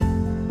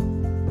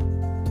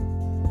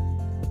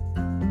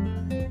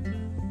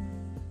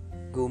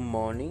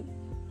morning.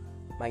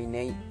 My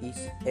name is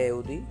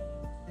Eudi.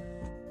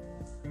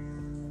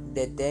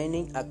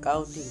 Detaining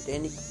accounting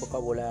technique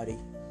vocabulary.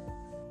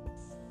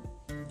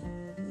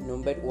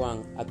 Number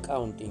 1.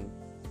 Accounting.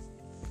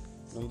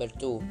 Number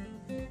 2.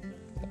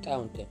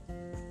 Accountant.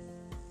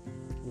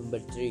 Number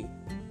 3.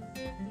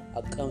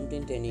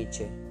 Accounting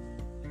technique.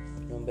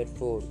 Number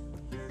 4.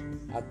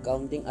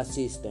 Accounting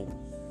assistant.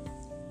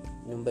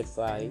 Number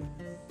 5.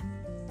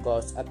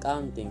 Cost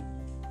accounting.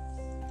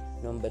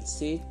 Number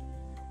 6.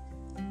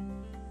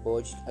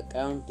 Budget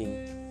accounting.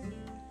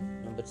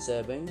 Number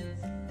 7.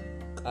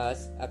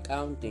 Cash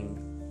accounting.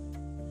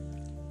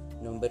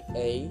 Number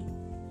 8.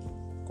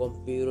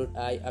 Computer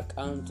eye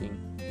accounting.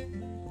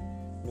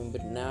 Number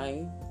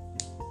 9.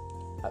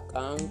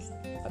 Account.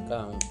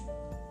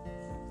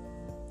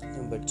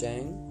 Number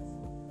 10.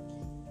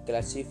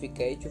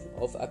 Classification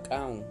of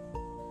account.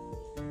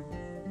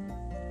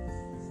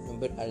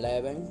 Number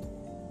 11.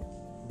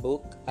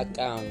 Book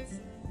accounts.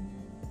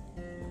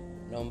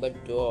 Number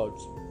 12.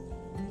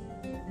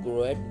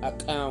 Create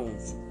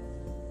accounts.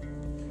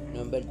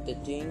 Number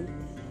 13.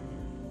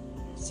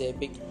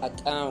 Saving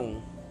account.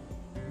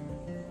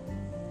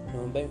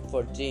 Number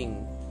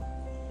 14.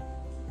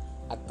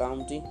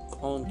 Accounting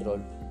control.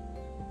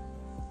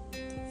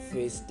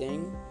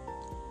 15.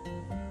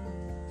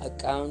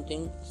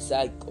 Accounting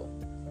cycle.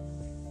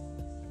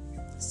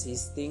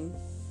 16.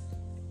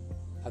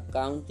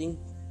 Accounting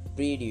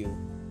period.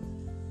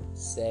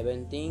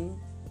 17.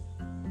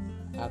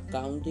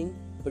 Accounting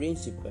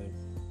principle.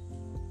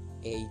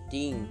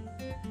 18.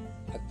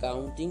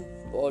 Accounting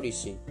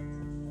policy.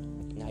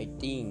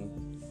 19.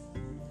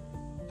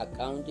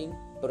 Accounting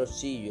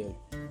procedure.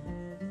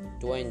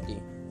 20.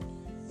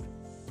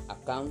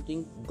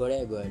 Accounting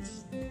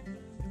variables.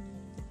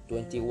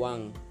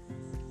 21.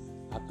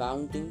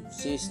 Accounting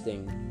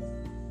system.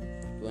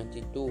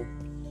 22.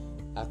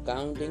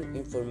 Accounting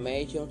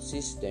information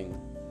system.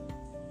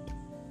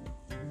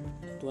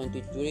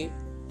 23.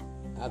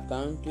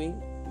 Accounting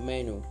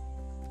menu.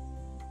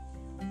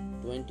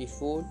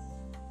 24.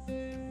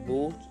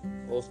 Books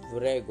of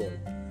record.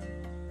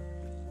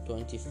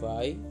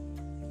 25.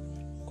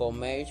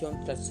 Commercial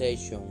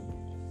transaction.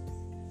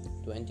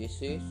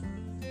 26.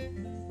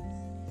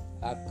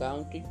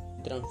 Accounting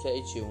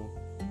transaction.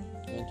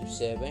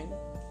 27.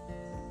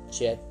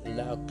 Check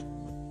log.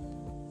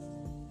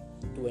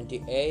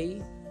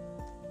 28.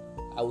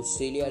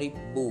 Auxiliary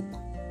book.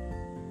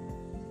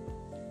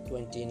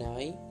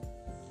 29.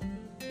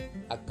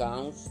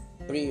 Accounts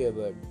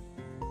payable.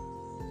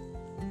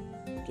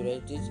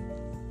 30.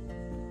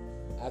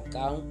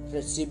 Account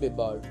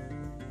receivable.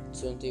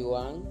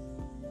 21.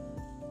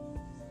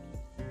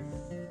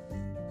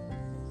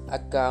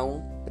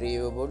 Account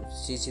payable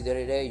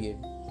subsidiary ledger.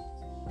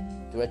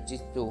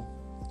 32.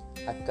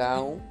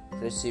 Account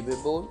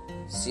receivable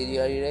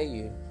subsidiary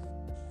ledger.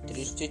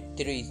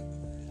 33.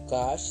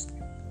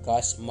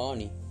 Cash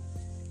money.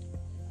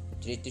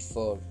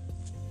 34.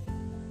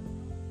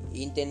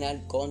 Internal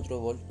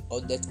control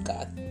of the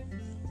cash.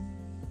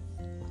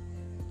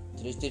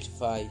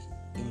 35.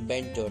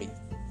 Inventory.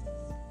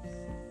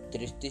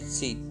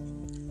 36.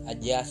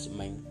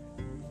 Adjustment.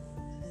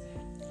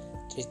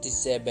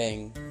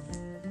 37.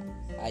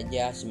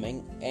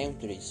 Adjustment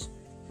entries.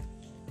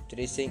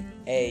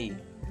 38.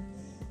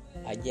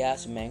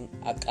 Adjustment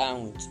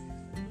account.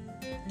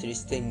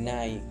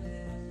 39.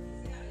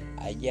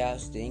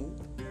 Adjusting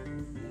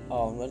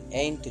journal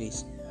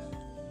entries.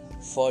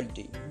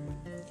 40.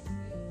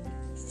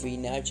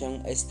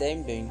 Financial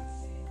statement.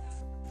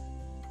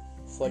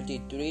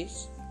 43.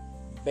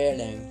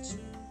 Balance.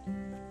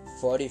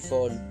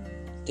 44.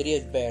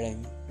 Trade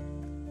balance.